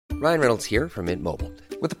Ryan Reynolds here from Mint Mobile.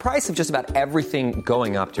 With the price of just about everything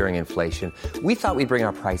going up during inflation, we thought we'd bring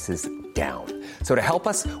our prices down. So to help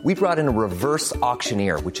us, we brought in a reverse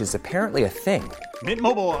auctioneer, which is apparently a thing. Mint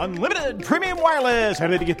Mobile Unlimited Premium Wireless. How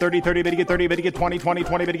to get 30, 30, bit to get 30, bit to get 20, 20,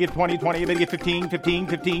 20, bit to get 20, 20, bit to get 15, 15,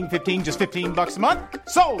 15, 15, just $15 a month?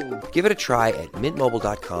 Sold! Give it a try at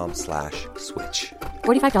mintmobile.com/switch.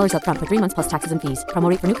 $45 up front for 3 months plus taxes and fees. Promo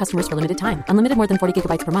rate for new customers for limited time. Unlimited more than 40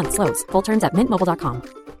 gigabytes per month. Slows full terms at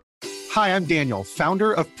mintmobile.com. Hi, I'm Daniel,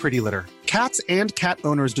 founder of Pretty Litter. Cats and cat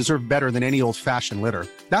owners deserve better than any old-fashioned litter.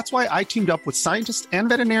 That's why I teamed up with scientists and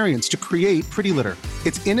veterinarians to create Pretty Litter.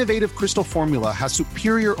 Its innovative crystal formula has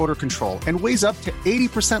superior odor control and weighs up to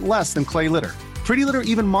 80% less than clay litter. Pretty Litter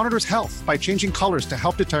even monitors health by changing colors to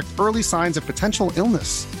help detect early signs of potential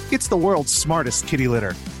illness. It's the world's smartest kitty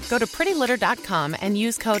litter. Go to prettylitter.com and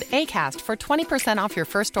use code ACAST for 20% off your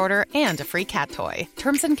first order and a free cat toy.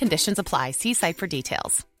 Terms and conditions apply. See site for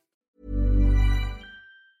details.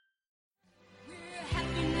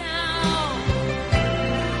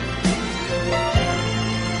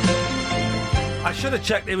 I should have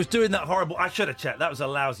checked. It was doing that horrible... I should have checked. That was a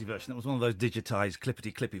lousy version. That was one of those digitised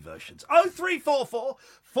clippity-clippy versions. 0344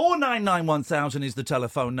 499 1000 is the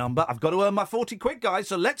telephone number. I've got to earn my 40 quid, guys,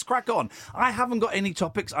 so let's crack on. I haven't got any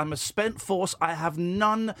topics. I'm a spent force. I have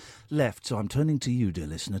none left. So I'm turning to you, dear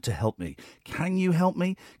listener, to help me. Can you help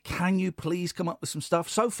me? Can you please come up with some stuff?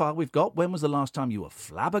 So far, we've got, when was the last time you were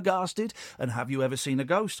flabbergasted? And have you ever seen a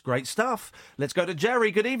ghost? Great stuff. Let's go to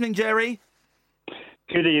Jerry. Good evening, Jerry.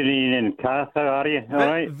 Good evening, Kath. How are you? All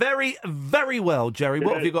right? Very, very well, Jerry.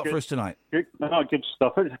 What have you got for us tonight? Good stuff. It's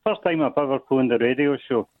the first time I've ever phoned a radio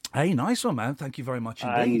show. Hey, nice one, man. Thank you very much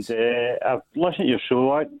indeed. And I've listened to your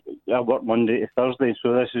show. I work Monday to Thursday,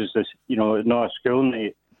 so this is not a school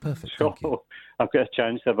night. Perfect. So I've got a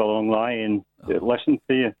chance to have a long lie and listen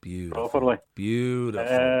to you properly.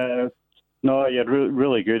 Beautiful. No, you're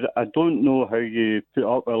really good. I don't know how you put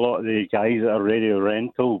up with a lot of the guys that are radio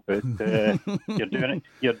rental, but you're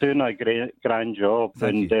doing a grand job.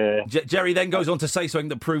 Thank you. Jerry then goes on to say something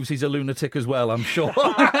that proves he's a lunatic as well, I'm sure. For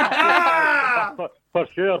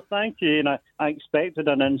sure, thank you. And I expected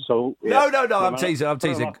an insult. No, I'm teasing. I'm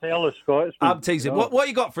teasing. What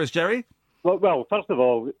you got for us, Jerry? Well, first of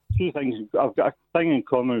all, two things. I've got a thing in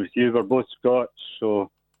common with you. We're both Scots, so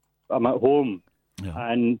I'm at home,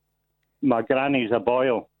 and my granny's a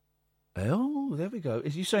Boyle. Oh, there we go.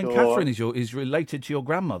 Is you saying Catherine is related to your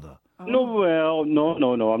grandmother? No, I'm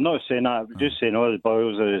not saying that. I'm just saying all the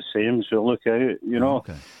Boyles are the same, so look out, you know.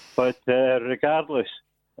 Okay. But regardless,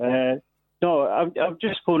 I'm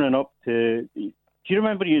just phoning up to... Do you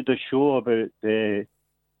remember you had the show about the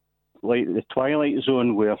Twilight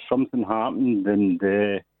Zone where something happened and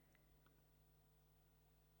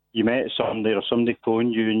you met somebody or somebody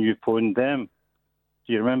phoned you and you phoned them?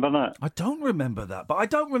 Do you remember that? I don't remember that, but I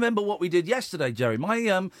don't remember what we did yesterday, Jerry.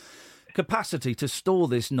 My capacity to store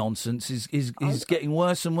this nonsense is getting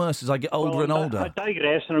worse and worse as I get older and older. I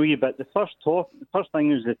digress a wee bit. The first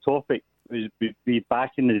thing is the topic would be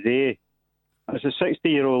back in the day. As a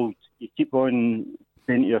 60-year-old, you keep on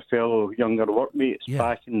saying to your fellow younger workmates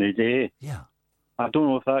back in the day. Yeah. I don't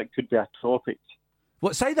know if that could be a topic.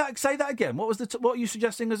 What? Say that again. What was what are you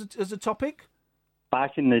suggesting as a topic?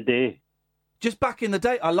 Back in the day. Just back in the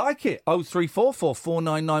day. I like it. 0344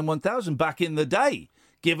 499 1000. Back in the day.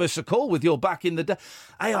 Give us a call with your back in the day.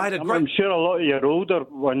 Hey, I'm sure a lot of your older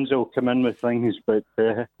ones will come in with things, but...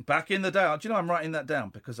 Back in the day. Do you know, I'm writing that down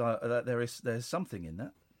because there's something in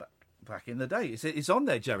that. Back in the day. It's on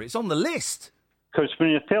there, Jerry. It's on the list. Because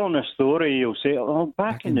when you're telling a story, you'll say,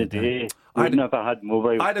 back in the day, we never had mobile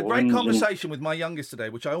phones. I had a great conversation with my youngest today,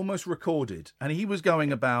 which I almost recorded, and he was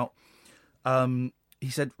going about...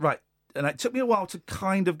 he said, right... And it took me a while to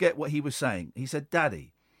kind of get what he was saying. He said,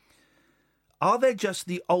 Daddy, are there just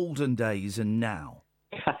the olden days and now?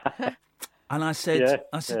 And I said,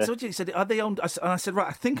 so he said, are they old? And I said, right,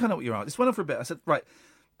 I think I know what you're on. This went on for a bit. I said, right,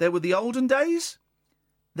 there were the olden days,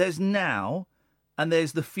 there's now, and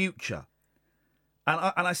there's the future.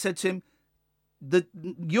 And I said to him,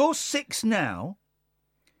 you're 6 now,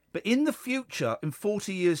 but in the future, in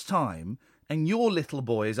 40 years' time, and your little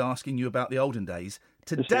boy is asking you about the olden days,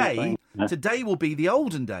 today will be the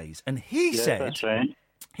olden days. And he said,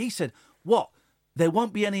 what? There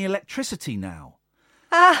won't be any electricity now.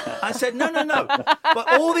 I said, no.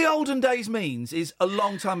 But all the olden days means is a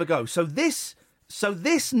long time ago. So this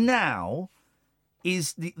now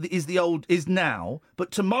is now,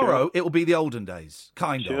 but tomorrow it will be the olden days,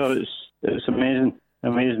 kind of. Sure, it's amazing.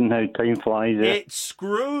 Amazing how time flies. It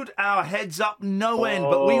screwed our heads up no end,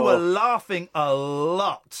 but we were laughing a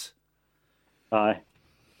lot. Aye.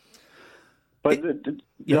 But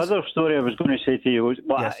the other story I was going to say to you was,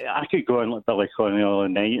 I could go on like Billy Connolly all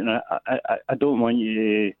night, and I don't want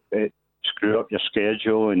you to screw up your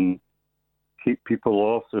schedule and keep people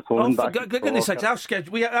off the phone. For goodness sakes, our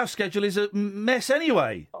schedule is a mess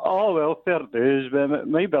anyway. Oh, well, fair dues. It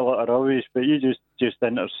might be a lot of rubbish, but you just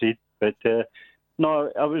intercede. But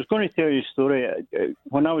no, I was going to tell you a story.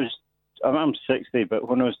 When I'm 60, but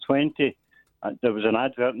when I was 20, there was an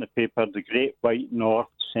advert in the paper, the Great White North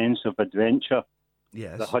Sense of Adventure.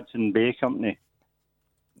 Yes. The Hudson Bay Company.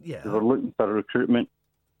 Yeah. They were looking for recruitment.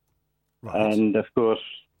 Right. And, of course,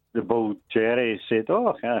 the bull Jerry said,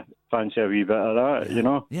 I fancy a wee bit of that, you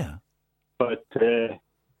know. Yeah. But,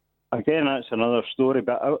 again, that's another story.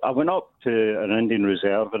 But I went up to an Indian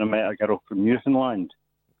reserve and I met a girl from Newfoundland.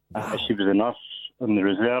 Wow. She was a nurse in the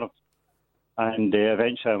reserve. And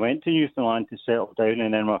eventually I went to Newfoundland to settle down,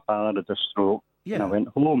 and then my father had a stroke, and I went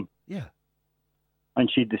home. Yeah.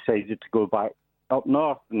 And she decided to go back up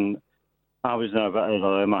north, and I was in a bit of a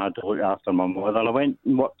dilemma. I had to look after my mother. I went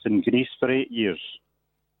and worked in Greece for 8 years.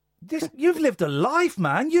 You've lived a life,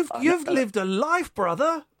 man. You've lived a life,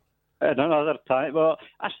 brother. At another time. Well,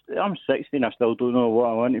 I'm 60 and I still don't know what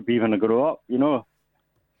I want to be when I grow up, you know.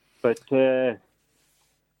 But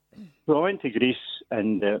so I went to Greece,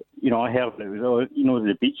 and I heard it was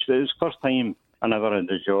the beach. It was the first time I never had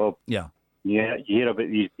a job. Yeah. You hear about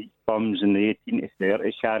these beach bums in the 18 to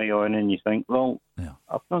 30 carry on, and you think, well,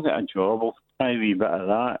 I've not got a job. I'll try a wee bit of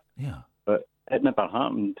that. Yeah. But it never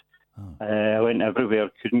happened. Oh. I went everywhere,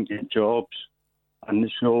 couldn't get jobs,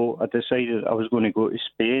 and so I decided I was going to go to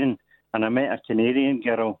Spain. And I met a Canadian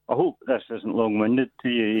girl. I hope this isn't long-winded to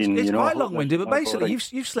you. Ian, it's quite long-winded, but basically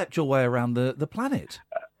you've slept your way around the planet.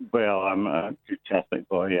 Well, I'm a good Catholic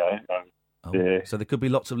boy, yeah. So there could be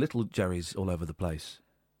lots of little Jerrys all over the place.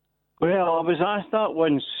 Well, I was asked that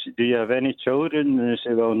once, do you have any children? And I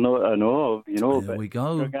said, well, no, I know of, There but we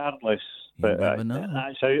go. Regardless. You never know.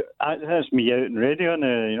 That's me out on radio,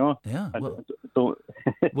 Yeah. Well,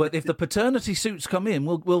 well, if the paternity suits come in,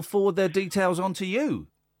 we'll forward their details on to you.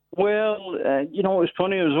 Well, it was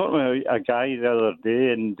funny. I was working with a guy the other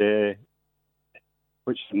day, and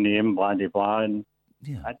which name, blah, blah, blah, and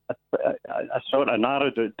I sort of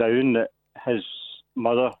narrowed it down that his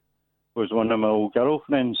mother was one of my old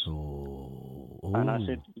girlfriends. Oh. And I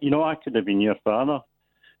said, I could have been your father.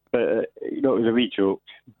 But, it was a wee joke.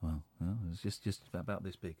 Well, it's just about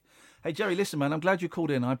this big. Hey, Jerry, listen, man, I'm glad you called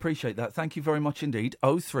in. I appreciate that. Thank you very much indeed.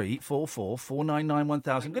 0344 499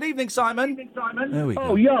 1000. Good evening, Simon. There we go.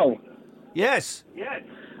 Oh, yo. Yes.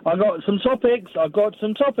 I got some topics. I'm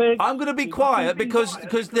going to be quiet because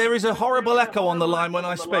there is a horrible echo on the line when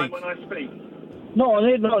I speak. Not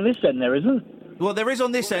on this end, there isn't. Well, there is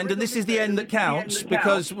on this end, and this is the end that counts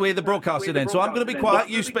because we're the broadcasting end. So I'm going to be quiet.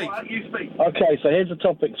 You speak. Okay, so here's the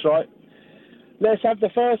topics, right? Let's have the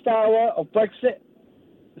first hour of Brexit,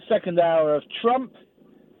 the second hour of Trump,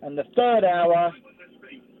 and the third hour...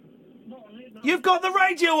 You've got the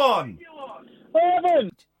radio on! I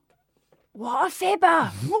haven't! What a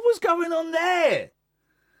fibber! What was going on there?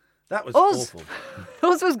 That was Us. awful.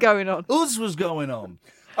 Us was going on.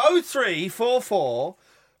 0344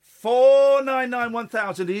 499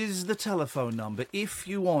 1000 is the telephone number if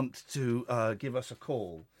you want to give us a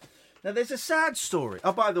call. Now, there's a sad story.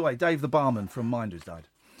 Oh, by the way, Dave the barman from Minders died.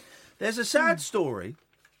 There's a sad story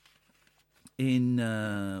in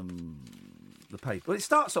the paper. Well, it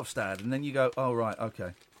starts off sad, and then you go, oh, right,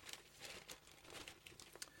 okay.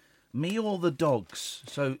 Me or the dogs.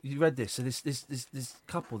 So you read this. So this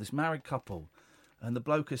couple, this married couple, and the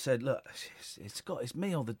bloke has said, look, it's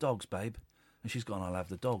me or the dogs, babe. And she's gone, I'll have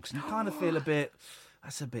the dogs. And you kind of feel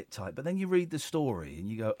that's a bit tight. But then you read the story, and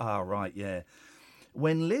you go, right, yeah.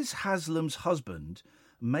 When Liz Haslam's husband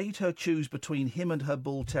made her choose between him and her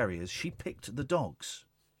bull terriers, she picked the dogs.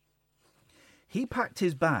 He packed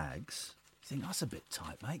his bags. You think, that's a bit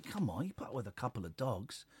tight, mate. Come on, you put up with a couple of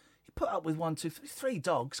dogs. You put up with 1, 2, 3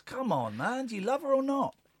 dogs. Come on, man. Do you love her or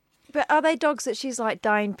not? But are they dogs that she's like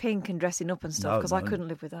dyeing pink and dressing up and stuff? Because No. I couldn't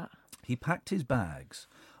live with that. He packed his bags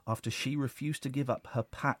after she refused to give up her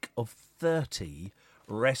pack of 30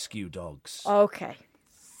 rescue dogs. Okay.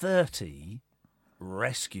 30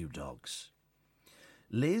 rescue dogs.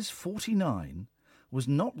 Liz, 49, was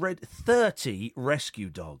not ready. 30 rescue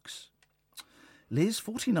dogs. Liz,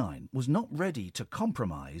 49, was not ready to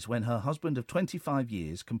compromise when her husband of 25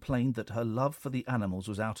 years complained that her love for the animals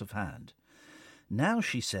was out of hand. Now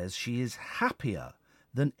she says she is happier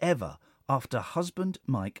than ever after husband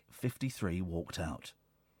Mike, 53, walked out.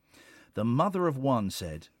 The mother of one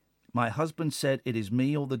said, "My husband said it is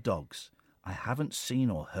me or the dogs. I haven't seen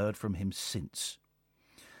or heard from him since.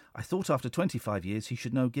 I thought after 25 years he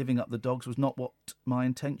should know giving up the dogs was not what my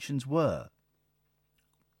intentions were.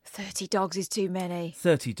 30 dogs is too many.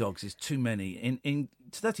 30 dogs is too many.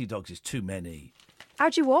 30 dogs is too many.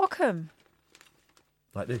 How'd you walk them?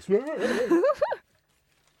 Like this.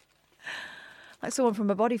 Like someone from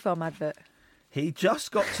a Body Farm advert. He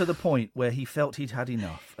just got to the point where he felt he'd had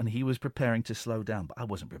enough and he was preparing to slow down, but I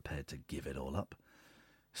wasn't prepared to give it all up.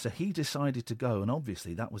 So he decided to go, and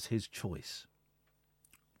obviously that was his choice.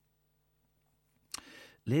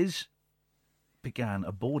 Liz began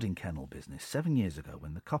a boarding kennel business 7 years ago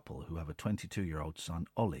when the couple, who have a 22-year-old son,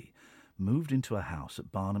 Ollie, moved into a house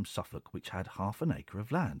at Barnham, Suffolk, which had half an acre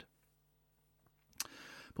of land.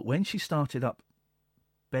 But when she started up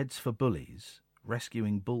Beds for Bullies,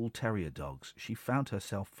 rescuing bull terrier dogs, she found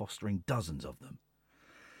herself fostering dozens of them.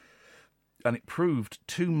 And it proved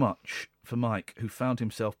too much for Mike, who found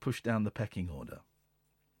himself pushed down the pecking order.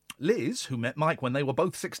 Liz, who met Mike when they were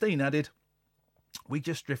both 16, added, "We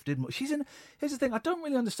just drifted." Here's the thing, I don't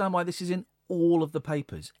really understand why this is in all of the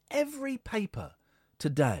papers. Every paper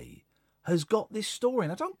today has got this story,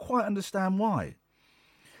 and I don't quite understand why.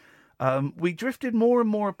 We drifted more and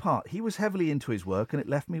more apart. He was heavily into his work, and it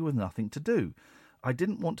left me with nothing to do. I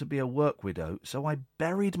didn't want to be a work widow, so I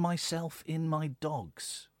buried myself in my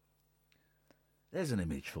dogs. There's an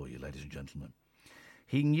image for you, ladies and gentlemen.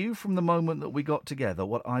 He knew from the moment that we got together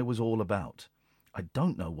what I was all about. I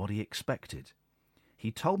don't know what he expected.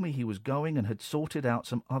 He told me he was going and had sorted out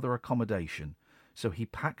some other accommodation, so he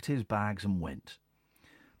packed his bags and went.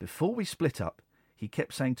 Before we split up, he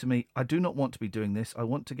kept saying to me, "I do not want to be doing this. I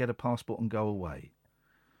want to get a passport and go away."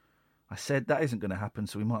 I said, "That isn't going to happen,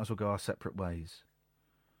 so we might as well go our separate ways."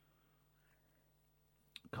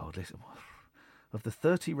 God, listen. Of the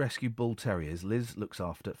 30 rescued bull terriers Liz looks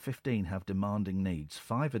after, 15 have demanding needs.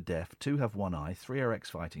 5 are deaf, 2 have one eye, 3 are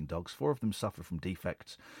ex-fighting dogs, 4 of them suffer from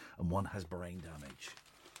defects, and 1 has brain damage.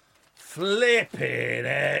 Flippin'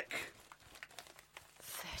 heck!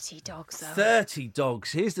 30 dogs, though. 30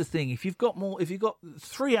 dogs. Here's the thing: if you've got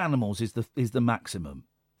 3 animals, is the maximum.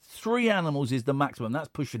 3 animals is the maximum. That's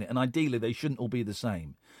pushing it, and ideally they shouldn't all be the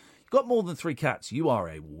same. You've got more than 3 cats, you are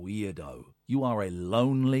a weirdo. You are a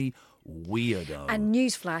lonely weirdo. And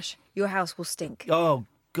newsflash, your house will stink. Oh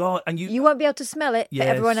God! And you won't be able to smell it, yes, but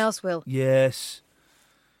everyone else will. Yes.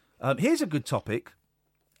 Here's a good topic,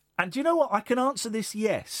 and do you know what? I can answer this.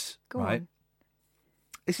 Yes. Go right. on.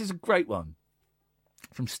 This is a great one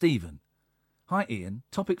from Stephen. Hi, Iain.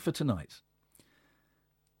 Topic for tonight.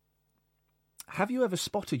 Have you ever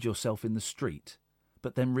spotted yourself in the street,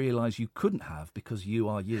 but then realised you couldn't have because you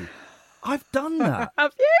are you? I've done that.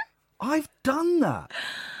 Have you? I've done that.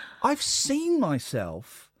 I've seen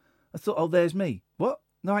myself. I thought, oh, there's me. What?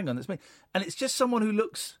 No, hang on, that's me. And it's just someone who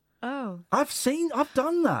looks... Oh. I've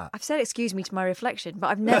done that. I've said excuse me to my reflection, but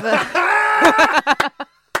I've never...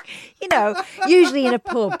 You know, usually in a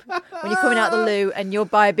pub, when you're coming out the loo and you're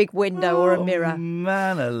by a big window or a mirror.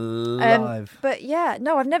 Man alive. But yeah,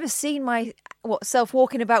 no, I've never seen myself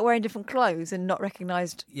walking about wearing different clothes and not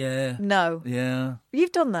recognised. Yeah. No. Yeah.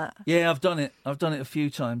 You've done that? Yeah, I've done it. I've done it a few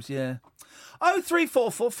times, yeah.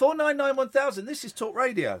 0344 499 1000. This is Talk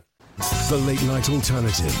Radio. The Late Night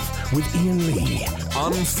Alternative with Iain Lee.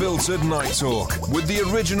 Unfiltered Night Talk with the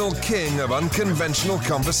original king of unconventional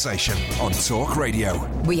conversation on Talk Radio.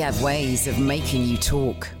 We have ways of making you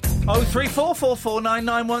talk. 0344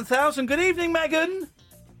 499 1000. Good evening, Megan.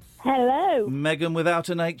 Hello. Megan without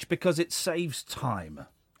an H because it saves time.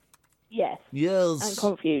 Yes. Yes. And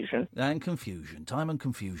confusion. And confusion. Time and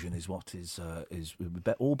confusion is what is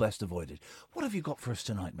all best avoided. What have you got for us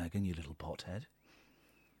tonight, Megan, you little pothead?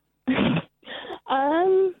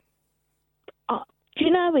 Do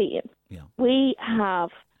you know, Ian? Yeah. We have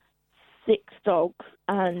 6 dogs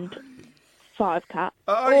and 5 cats.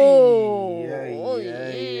 Oh,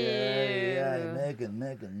 yeah.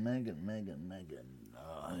 Megan.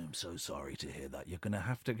 Oh, I'm so sorry to hear that. You're going to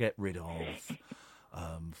have to get rid of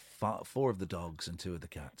 4 of the dogs and 2 of the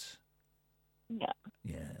cats. Yeah.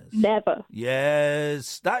 Yes. Never.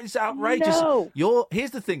 Yes. That is outrageous. No.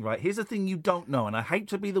 Here's the thing, right? Here's the thing you don't know, and I hate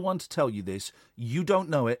to be the one to tell you this. You don't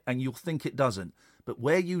know it, and you'll think it doesn't. But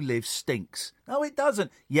where you live stinks. No, it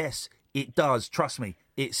doesn't. Yes, it does. Trust me,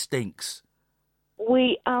 it stinks.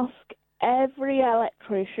 We ask every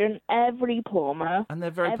electrician, every plumber, and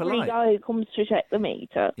they're very every polite. guy who comes to check the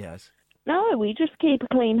meter. Yes. No, we just keep a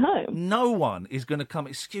clean home. No one is going to come.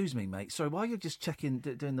 Excuse me, mate. Sorry, while you're just checking,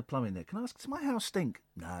 doing the plumbing there, can I ask, does my house stink?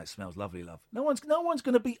 Nah, it smells lovely, love. No one's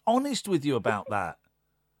going to be honest with you about that.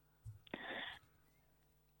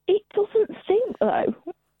 It doesn't stink, though.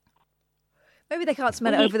 Maybe they can't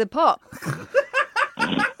smell it over the pot.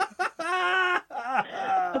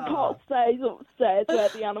 cat stays upstairs where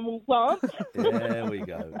the animals aren't. There we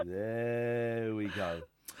go.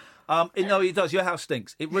 No, it does. Your house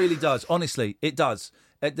stinks. It really does. Honestly, it does.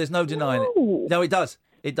 There's no denying it. No, it does.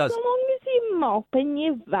 It does. As long as you mop and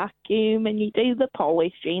you vacuum and you do the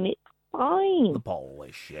polishing, it's fine. The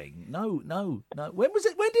polishing. No. When was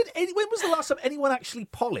it? When was the last time anyone actually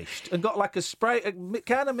polished and got like a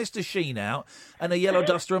can of Mr. Sheen out and a yellow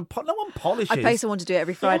duster and no one polishes. I pay someone to do it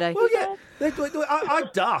every Friday. Well, yeah. I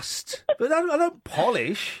dust, but I don't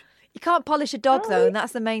polish. You can't polish a dog though, and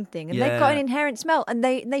that's the main thing. And they've got an inherent smell, and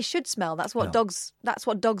they should smell. That's what dogs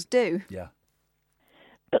do. Yeah.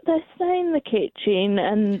 But they stay in the kitchen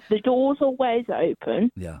and the door's always open.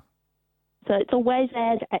 Yeah. So it's always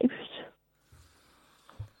aired out.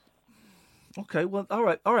 Okay, well, all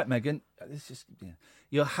right, Megan.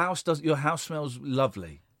 Your house smells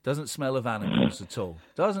lovely. Doesn't smell of animals at all.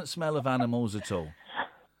 I'm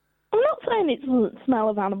not saying it doesn't smell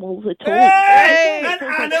of animals at all. Hey! And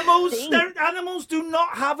animals do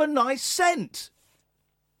not have a nice scent.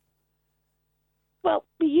 Well,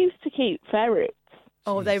 we used to keep ferrets.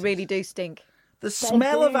 Oh, they really do stink. The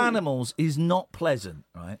smell of animals is not pleasant,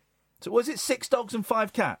 right? So was it 6 dogs and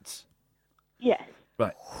 5 cats? Yes.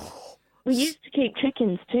 Right. We used to keep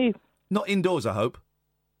chickens too. Not indoors, I hope.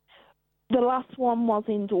 The last one was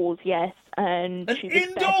indoors, yes, and An she was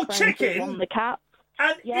indoor best friends with chicken? one of the cats.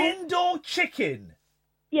 Indoor chicken?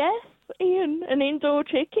 Yes, Ian, an indoor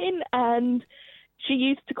chicken, and she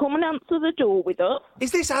used to come and answer the door with us.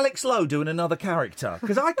 Is this Alex Lowe doing another character?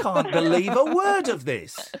 Because I can't believe a word of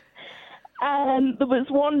this. And there was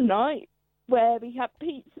one night where we had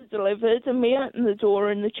pizza delivered and we opened the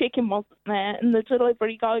door and the chicken wasn't there and the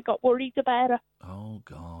delivery guy got worried about her. Oh,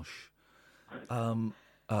 gosh. Wow.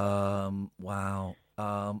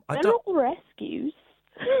 They're not rescues.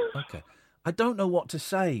 Okay. I don't know what to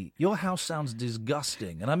say. Your house sounds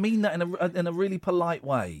disgusting, and I mean that in a really polite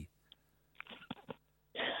way.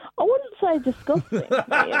 I wouldn't say disgusting.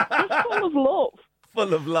 It's full of love.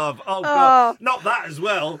 Full of love. Oh, God. Not that as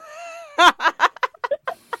well.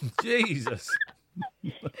 Jesus. Say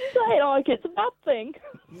it like it's a bad thing.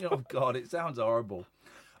 Oh, God, it sounds horrible.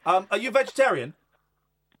 Are you vegetarian?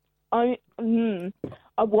 I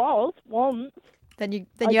was once. Then you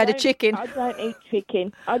had a chicken. I don't eat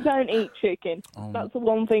chicken. That's the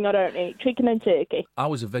one thing I don't eat: chicken and turkey. I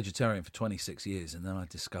was a vegetarian for 26 years, and then I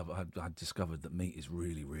discovered that meat is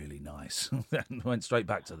really, really nice. And went straight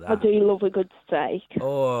back to that. I do love a good steak.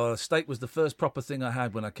 Oh, steak was the first proper thing I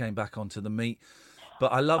had when I came back onto the meat.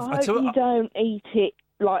 But I love. I hope you don't eat it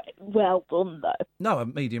like well done though. No,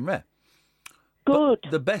 I'm medium rare. Good.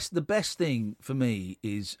 But the best thing for me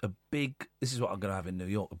is a big. This is what I'm going to have in New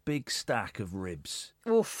York: a big stack of ribs.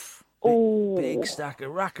 Oof. Big stack, a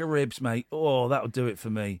rack of ribs, mate. Oh, that'll do it for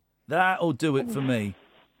me. I've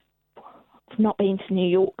not been to New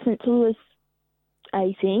York since I was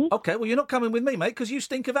 18. Okay, well, you're not coming with me, mate, because you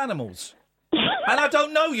stink of animals. And I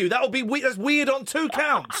don't know you. That'll be that's weird on 2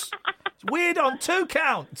 counts. It's weird on 2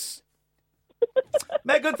 counts.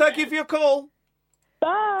 Megan, thank you for your call.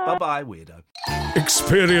 Bye. Bye-bye, weirdo.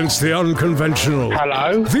 Experience the unconventional.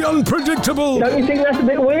 Hello? The unpredictable. Don't you think that's a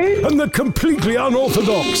bit weird? And the completely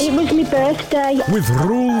unorthodox. It was my birthday. With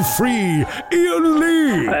rule-free Iain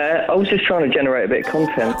Lee. I was just trying to generate a bit of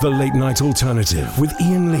content. The Late Night Alternative with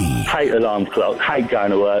Iain Lee. Hate alarm clocks, hate going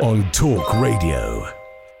to work. On Talk Radio.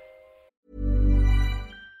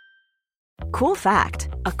 Cool fact,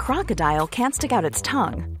 a crocodile can't stick out its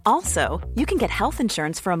tongue. Also, you can get health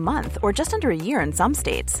insurance for a month or just under a year in some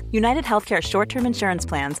states. United Healthcare short-term insurance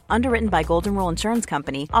plans, underwritten by Golden Rule Insurance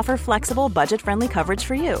Company, offer flexible, budget-friendly coverage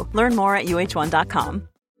for you. Learn more at uh1.com.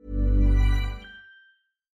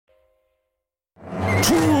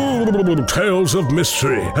 Tales of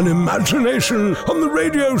mystery and imagination on the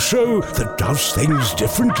radio show that does things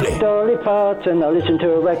differently. Dolly Parton, I listen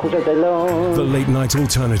to a record all day long. The Late Night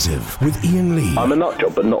Alternative with Iain Lee. I'm a nut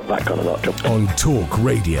job, but not that kind of nut job. On Talk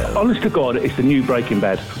Radio. Honest to God, it's the new Breaking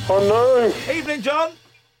Bad. Oh no! Evening, John.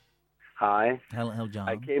 Hi. Hello, John.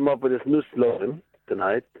 I came up with this new slogan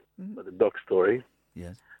tonight for the dog story.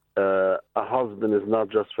 Yes. A husband is not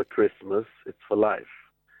just for Christmas, it's for life.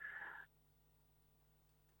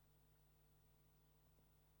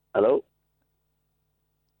 Hello?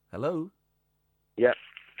 Hello? Yeah.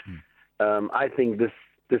 I think this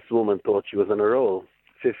woman thought she was on a roll.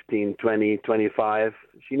 15, 20, 25.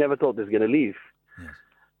 She never thought this was going to leave. Yes.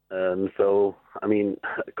 So, I mean,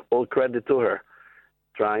 all credit to her.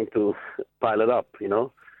 Trying to pile it up, you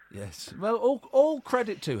know? Yes. Well, all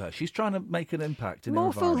credit to her. She's trying to make an impact in her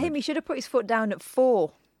More fool environment. him. He should have put his foot down at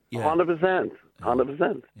 4. Yeah. 100%.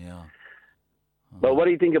 100%. Yeah. But what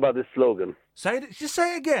do you think about this slogan? Just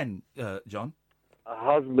say it again, John. A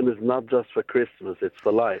husband is not just for Christmas; it's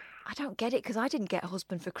for life. I don't get it because I didn't get a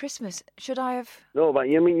husband for Christmas. Should I have? No, but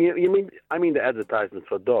I mean the advertisements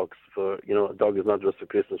for dogs. For a dog is not just for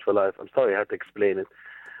Christmas, for life. I'm sorry, I have to explain it.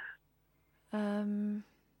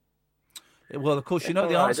 Well, of course, the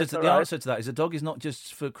answer to that is a dog is not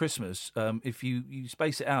just for Christmas. If you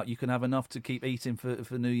space it out, you can have enough to keep eating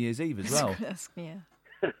for New Year's Eve as well. Yeah.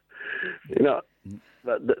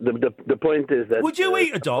 But the point is that... Would you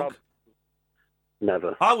eat a dog?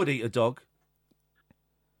 Never. I would eat a dog.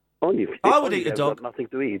 Only if I would eat a dog. Got nothing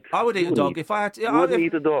to eat. I would eat a dog if I had to. You wouldn't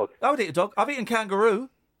eat a dog. I would eat a dog. I've eaten kangaroo.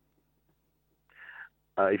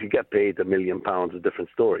 If you get paid £1 million, a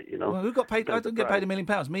different story, Well, who got paid? I didn't get paid £1 million.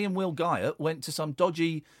 Me and Will Guyatt went to some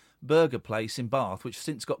dodgy burger place in Bath, which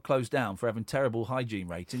since got closed down for having terrible hygiene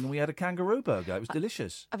rating, and we had a kangaroo burger. It was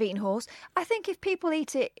delicious. I've eaten horse. I think if people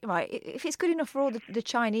eat it, right, if it's good enough for all the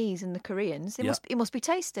Chinese and the Koreans, it must be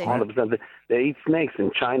tasty. 100%. They eat snakes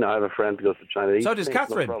in China. I have a friend who goes to China. So does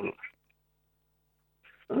Catherine.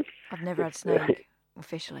 No, I've never had snake,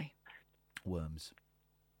 officially. Worms.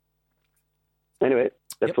 Anyway,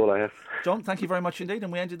 that's all I have. John, thank you very much indeed,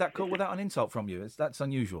 and we ended that call without an insult from you. That's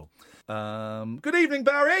unusual. Good evening,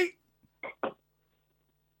 Barry.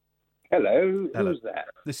 Hello. Who's that?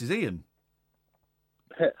 This is Ian.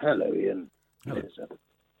 Hello, Ian. Hello.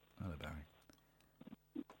 Hello, Barry.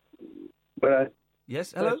 Well,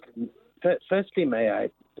 yes, hello. Firstly, may I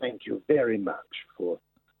thank you very much for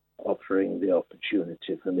offering the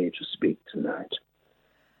opportunity for me to speak tonight.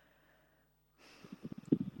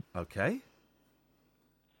 Okay.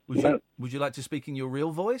 Would you like to speak in your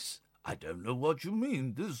real voice? I don't know what you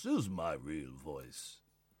mean. This is my real voice.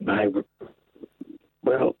 Allow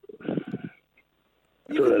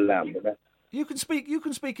me that. You can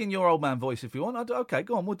speak in your old man voice if you want. Okay,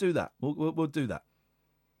 go on. We'll do that. We'll do that.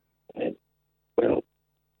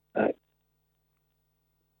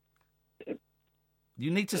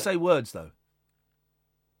 You need to say words, though.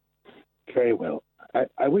 Very well.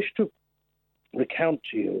 I wish to recount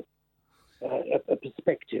to you a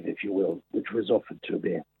perspective, if you will, which was offered to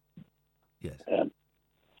me. Yes. And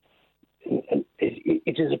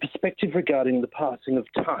it is a perspective regarding the passing of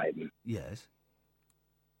time. Yes.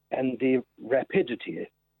 And the rapidity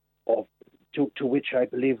to which I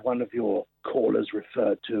believe one of your callers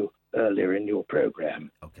referred to earlier in your program.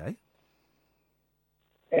 Okay.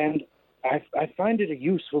 And I find it a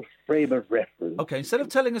useful frame of reference. Okay, instead of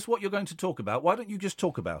telling us what you're going to talk about, why don't you just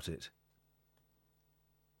talk about it?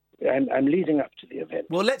 I'm leading up to the event.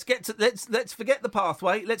 Well, let's forget the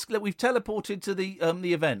pathway. We've teleported to the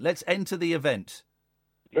event. Let's enter the event.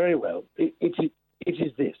 Very well. It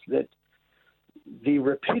is this, that the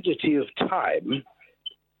rapidity of time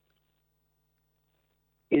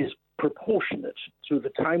is proportionate to the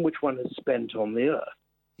time which one has spent on the Earth.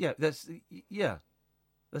 Yeah, that's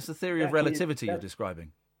the theory of relativity you're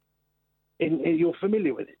describing. You're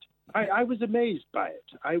familiar with it. I was amazed by it.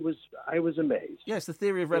 I was amazed. Yes, the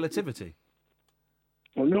theory of relativity.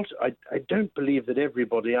 Well, I don't believe that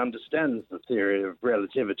everybody understands the theory of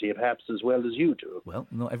relativity, perhaps as well as you do. Well,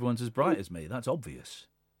 not everyone's as bright as me. That's obvious.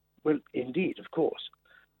 Well, indeed, of course.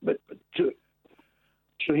 But to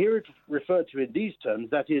hear it referred to in these terms,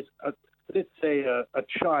 that is, let's say, a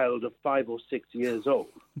child of 5 or 6 years old.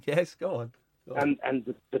 Yes, go on. And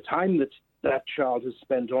the time that child has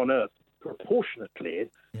spent on Earth, proportionately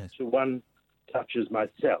to one such as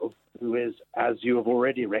myself, who is, as you have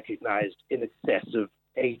already recognised, in excess of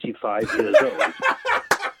 85 years old.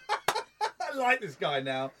 I like this guy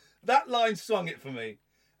now. That line swung it for me.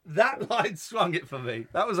 That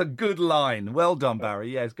was a good line. Well done,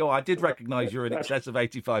 Barry. Yes, go on. I did recognise you're in excess of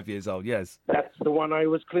 85 years old, yes. That's the one I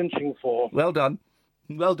was clinching for. Well done.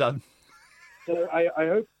 Well done. So I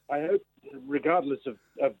hope, regardless of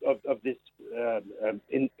this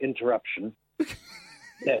interruption,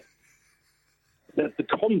 that the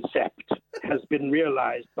concept has been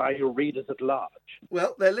realised by your readers at large.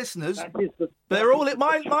 Well, they're listeners. They're all...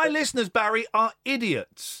 My listeners, Barry, are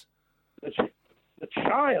idiots. The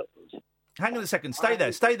child... Hang on a second. Stay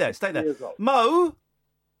there. Mo?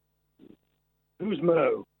 Who's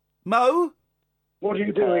Mo? Mo? What are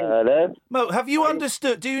you doing? Mo, have you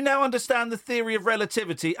understood... Do you now understand the theory of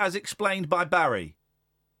relativity as explained by Barry?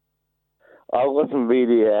 I wasn't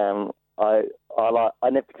really... I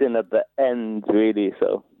nipped in at the end, really,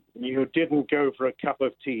 so... You didn't go for a cup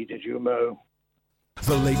of tea, did you, Mo?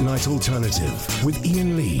 The Late Night Alternative with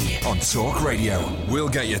Iain Lee on Talk Radio. We'll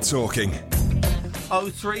get you talking.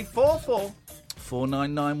 0344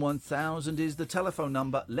 499 1000 is the telephone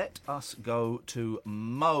number. Let us go to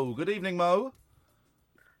Mo. Good evening, Mo.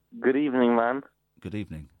 Good evening, man. Good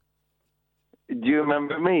evening. Do you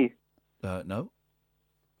remember me? No.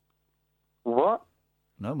 What?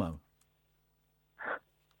 No, Mo.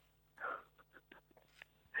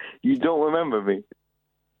 You don't remember me?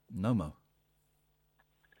 No, Mo.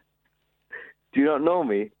 Do you not know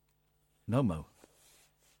me? No, Mo.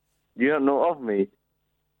 You don't know of me?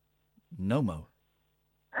 No, Mo.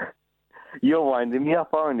 You're winding me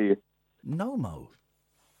up, aren't you? No, Mo.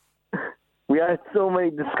 We had so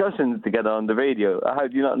many discussions together on the radio. How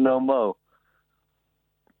do you not know Mo?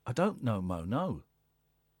 I don't know Mo, no.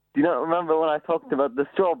 Do you not remember when I talked about the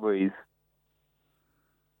strawberries?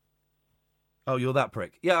 Oh, you're that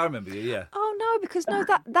prick. Yeah, I remember you, yeah. Oh, no, because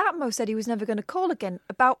that Mo said he was never going to call again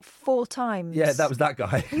about 4 times. Yeah, that was that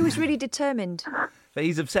guy. He was really determined. But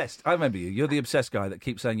he's obsessed. I remember you. You're the obsessed guy that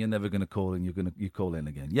keeps saying you're never going to call and you call in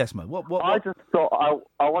again. Yes, Mo. What? I just thought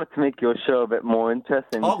I wanted to make your show a bit more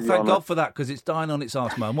interesting. Oh, thank God for that, because it's dying on its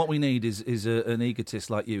arse, Mo. And what we need is an egotist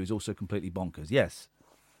like you who's also completely bonkers. Yes.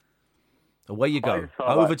 Away you go.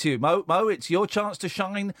 Over to you. Mo, it's your chance to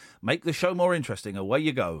shine. Make the show more interesting. Away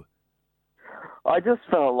you go. I just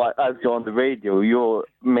felt like, as you're on the radio, your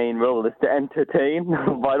main role is to entertain,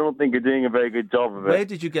 but I don't think you're doing a very good job of it. Where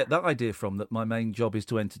did you get that idea from, that my main job is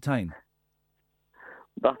to entertain?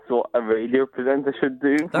 That's what a radio presenter should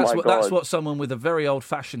do. That's what someone with a very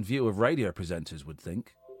old-fashioned view of radio presenters would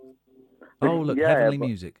think. Oh, look, heavenly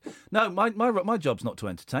music. No, my job's not to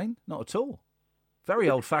entertain, not at all.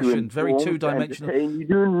 Very old-fashioned, very two-dimensional. You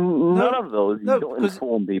do none of those. You don't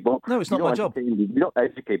inform people. No, it's not my job. You don't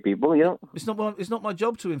educate people. You know. It's not my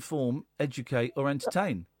job to inform, educate, or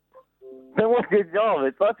entertain. Then what's your job?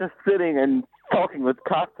 It's not just sitting and talking with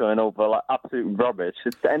Catherine over like absolute rubbish.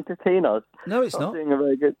 It's to entertain us. No, it's not. Doing a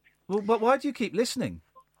very good. Well, but why do you keep listening?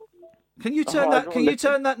 Can you turn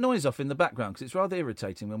turn that noise off in the background? Because it's rather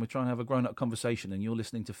irritating when we're trying to have a grown-up conversation and you're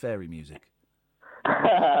listening to fairy music.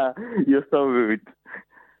 You're so rude.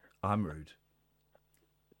 I'm rude.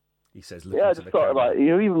 He says, "Yeah, I just thought like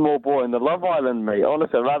you're even more boring than Love Island, mate.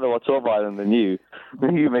 Honestly, I'd rather watch Love Island than you.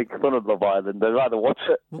 You make fun of Love Island. I'd rather watch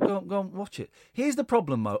it." Well, go on, watch it. Here's the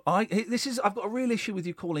problem, Mo. I've got a real issue with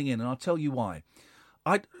you calling in, and I'll tell you why.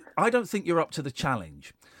 I don't think you're up to the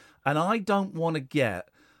challenge, and I don't want to get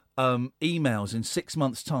emails in 6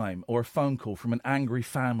 months' time or a phone call from an angry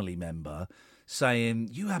family member saying,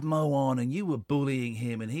 you had Mo on and you were bullying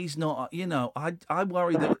him and he's not, I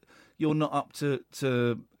worry that you're not up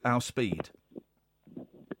to our speed.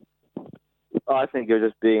 I think you're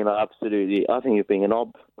just being I think you're being an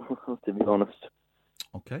ob, to be honest.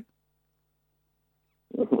 Okay.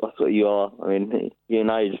 That's what you are. I mean,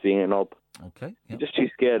 you're just being an ob. Okay. Yep. I'm just too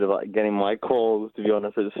scared of getting my calls, to be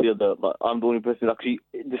honest. I just feel that I'm the only person who actually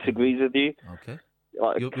disagrees with you. Okay.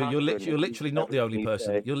 You're literally not the only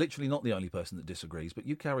person. You're literally not the only person that disagrees. But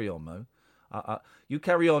you carry on, Mo. You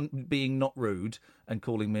carry on being not rude and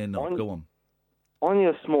calling me a knob. Go on. On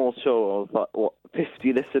your small show of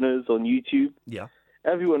 50 listeners on YouTube, yeah,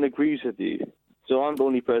 everyone agrees with you. So I'm the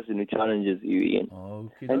only person who challenges you, Ian.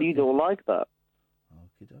 Okey-dokey. And you don't like that.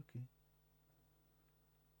 Okey-dokey.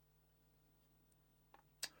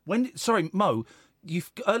 Sorry, Mo.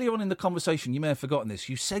 Earlier on in the conversation, you may have forgotten this.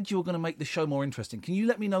 You said you were going to make the show more interesting. Can you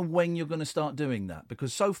let me know when you're going to start doing that?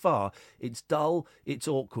 Because so far, it's dull, it's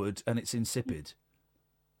awkward, and it's insipid.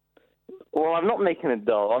 Well, I'm not making it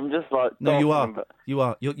dull. I'm just like... No, you are. You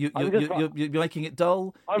are. You're making it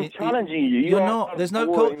dull. I'm challenging you. You're not. There's no...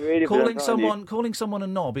 Calling someone a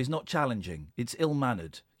knob is not challenging. It's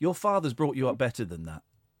ill-mannered. Your father's brought you up better than that.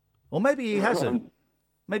 Or maybe he hasn't.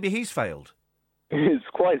 Maybe he's failed. It's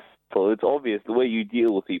quite... It's obvious the way you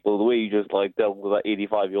deal with people, the way you just dealt with that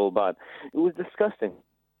 85-year-old man. It was disgusting.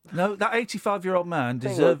 No, that 85-year-old man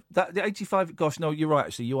deserved that. The 85. Gosh, no, you're right.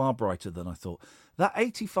 Actually, you are brighter than I thought. That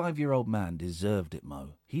 85-year-old man deserved it,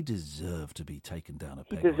 Mo. He deserved to be taken down a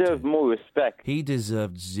peg. He deserved more respect. He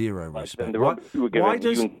deserved zero respect.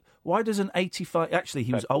 Why does an 85? Actually,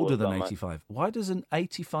 he was older than 85. Why does an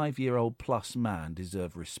 85-year-old plus man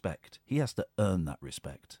deserve respect? He has to earn that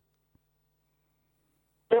respect.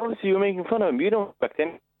 Obviously, you're making fun of him. You don't respect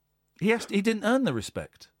him. He didn't earn the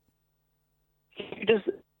respect.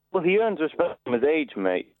 He earns respect from his age,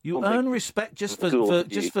 mate. You earn respect just for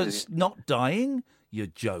not dying? You're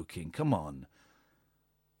joking. Come on.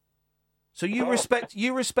 So you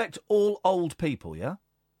respect all old people, yeah?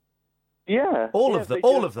 Yeah. All of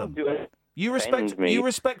them. You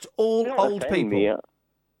respect all old people. Yeah,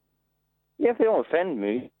 if they don't offend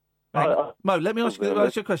me. Mo, let me ask you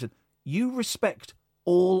a question. You respect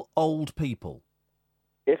all old people?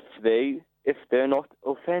 If they're not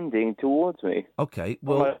offending towards me. Okay,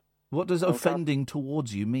 well, what does offending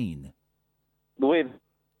towards you mean? The way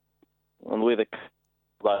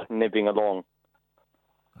they're nibbing along.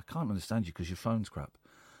 I can't understand you because your phone's crap.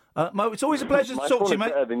 Mo, it's always a pleasure to My talk phone to you, is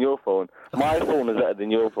mate. better than your phone. My phone is better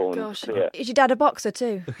than your phone. Gosh, Yeah. is your dad a boxer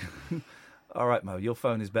too? All right, Mo, your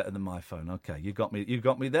phone is better than my phone. Okay, you got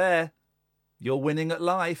me there. You're winning at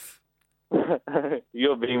life.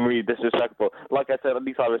 You're being really disrespectful. Like I said, at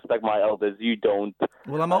least I respect my elders. You don't.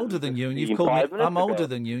 Well, I'm older than you, and you've called me. I'm older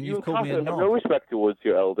than you, and you've called me a have knob. no respect towards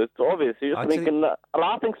your elders. So obviously, you're just making a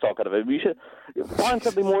laughing stock out of it. You should find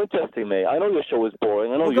something more interesting, mate. I know your show is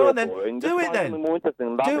boring. I know Well, you're go on then. boring. Do Just it find then. something more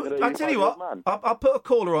interesting. Than I tell you what, man. I'll put a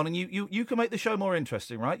caller on, and you can make the show more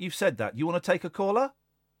interesting, right? You've said that. You want to take a caller?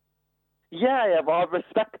 Yeah, but I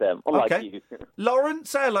respect them. Unlike Okay. you. Lauren,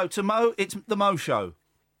 say hello to Mo. It's the Mo Show.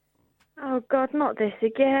 Oh, God, not this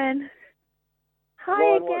again. Hi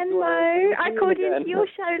Lauren, again, what Mo. I doing called again? into your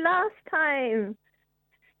show last time.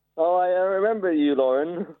 Oh, I remember you,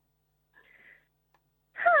 Lauren.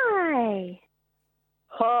 Hi.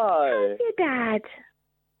 Hi. How's your dad?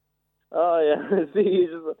 Oh, yeah. See,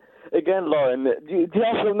 again, Lauren, do you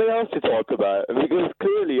have something else to talk about? Because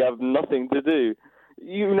clearly you have nothing to do.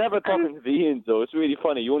 You never talking to the Ian, so it's really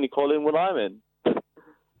funny. You only call in when I'm in.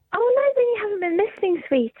 Oh, no, then you haven't been listening,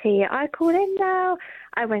 sweetie. I called in now.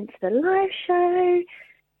 I went to the live show.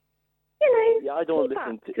 You know. Yeah, I don't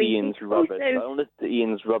listen to Ian's rubbish. I don't listen to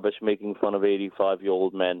Ian's rubbish making fun of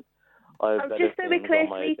 85-year-old men. I have better Just so we're things clear, on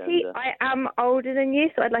my sweetie, agenda. I am older than you,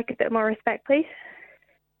 so I'd like a bit more respect, please.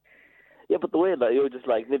 Yeah, but the way that you're just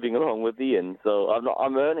like nibbling along with Ian, so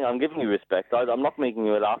I'm giving you respect. I'm not making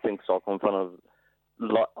you a laughing stock in front of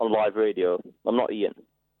on live radio. I'm not Ian.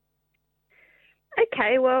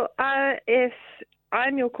 Okay, well, if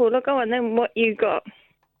I'm your caller, go on then. What you got?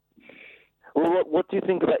 Well, what do you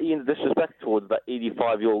think about Ian's disrespect towards that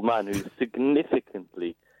 85-year-old man who's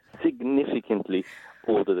significantly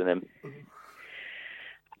older than him?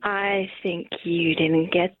 I think you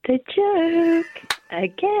didn't get the joke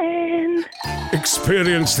again.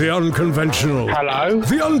 Experience the unconventional. Hello?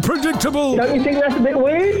 The unpredictable. Don't you think that's a bit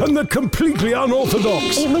weird? And the completely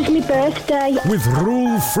unorthodox. It was my birthday. With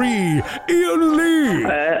rule-free Iain Lee.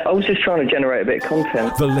 I was just trying to generate a bit of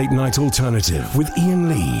content. The Late Night Alternative with Iain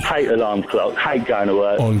Lee. Hate alarm clock. Hate going to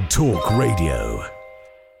work. On Talk Radio.